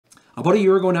About a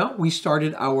year ago now, we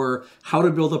started our How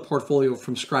to Build a Portfolio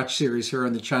from Scratch series here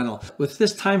on the channel. With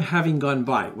this time having gone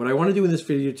by, what I want to do in this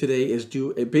video today is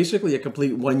do basically a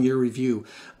complete one-year review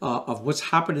of what's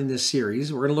happened in this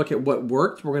series. We're going to look at what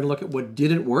worked. We're going to look at what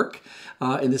didn't work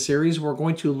in the series. We're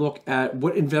going to look at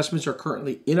what investments are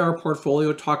currently in our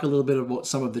portfolio, talk a little bit about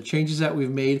some of the changes that we've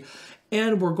made,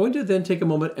 and we're going to then take a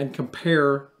moment and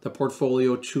compare the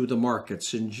portfolio to the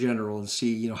markets in general and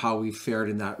see, how we fared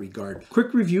in that regard.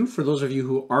 Quick review for those of you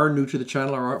who are new to the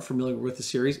channel or aren't familiar with the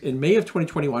series. In May of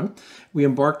 2021, we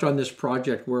embarked on this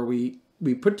project where we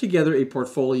put together a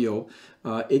portfolio.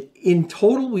 In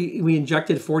total, we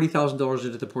injected $40,000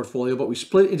 into the portfolio, but we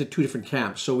split it into two different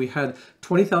camps. So we had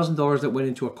 $20,000 that went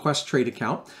into a Questrade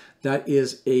account. That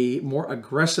is a more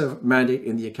aggressive mandate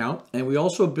in the account. And we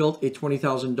also built a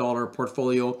 $20,000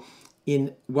 portfolio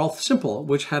in Wealthsimple,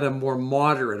 which had a more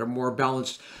moderate, a more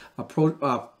balanced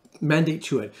mandate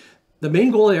to it. The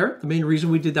main goal there, the main reason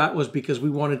we did that was because we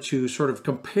wanted to sort of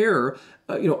compare,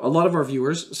 a lot of our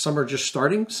viewers, some are just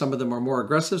starting, some of them are more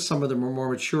aggressive, some of them are more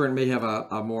mature and may have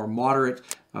a more moderate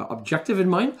objective in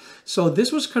mind. So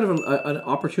this was kind of an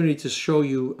opportunity to show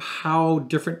you how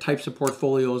different types of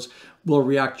portfolios will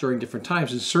react during different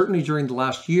times. And certainly during the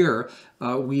last year,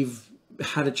 we've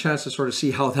had a chance to sort of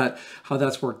see how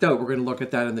that's worked out. We're going to look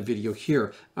at that in the video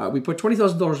here. We put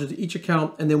 $20,000 into each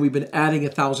account, and then we've been adding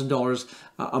 $1,000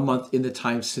 a month in the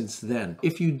time since then.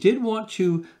 If you did want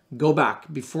to go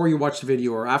back before you watch the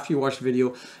video or after you watch the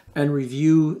video and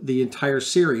review the entire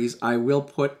series, I will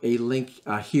put a link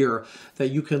here that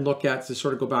you can look at to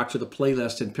sort of go back to the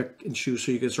playlist and pick and choose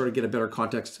so you can sort of get a better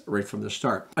context right from the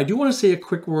start. I do want to say a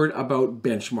quick word about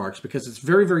benchmarks because it's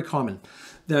very, very common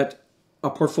that a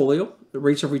portfolio, the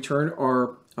rates of return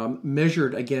are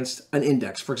measured against an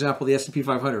index. For example, the S&P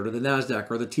 500 or the NASDAQ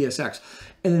or the TSX.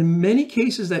 And in many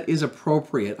cases that is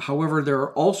appropriate. However, there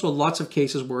are also lots of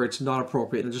cases where it's not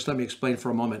appropriate. And just let me explain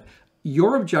for a moment.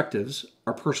 Your objectives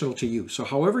are personal to you. So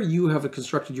however you have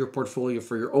constructed your portfolio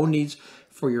for your own needs,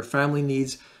 for your family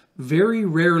needs, very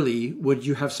rarely would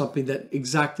you have something that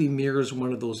exactly mirrors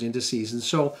one of those indices. And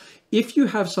so if you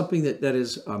have something that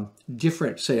is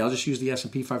different, say, I'll just use the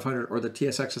S&P 500 or the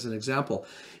TSX as an example.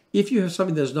 If you have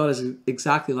something that is not as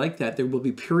exactly like that, there will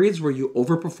be periods where you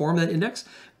overperform that index.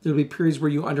 There will be periods where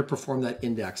you underperform that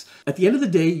index. At the end of the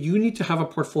day, you need to have a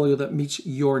portfolio that meets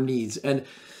your needs. And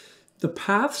the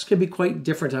paths can be quite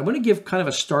different. I'm going to give kind of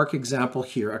a stark example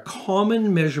here. A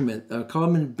common measurement, a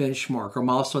common benchmark or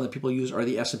milestone that people use are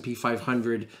the S&P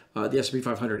 500, the S&P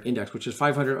 500 index, which is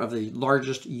 500 of the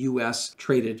largest U.S.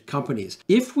 traded companies.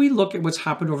 If we look at what's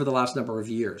happened over the last number of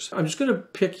years, I'm just going to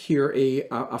pick here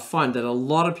a fund that a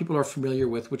lot of people are familiar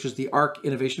with, which is the ARK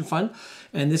Innovation Fund.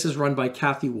 And this is run by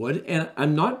Cathie Wood. And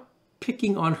I'm not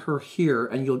picking on her here,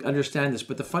 and you'll understand this,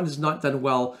 but the fund has not done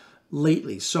well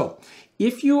lately. So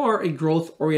if you are a growth-oriented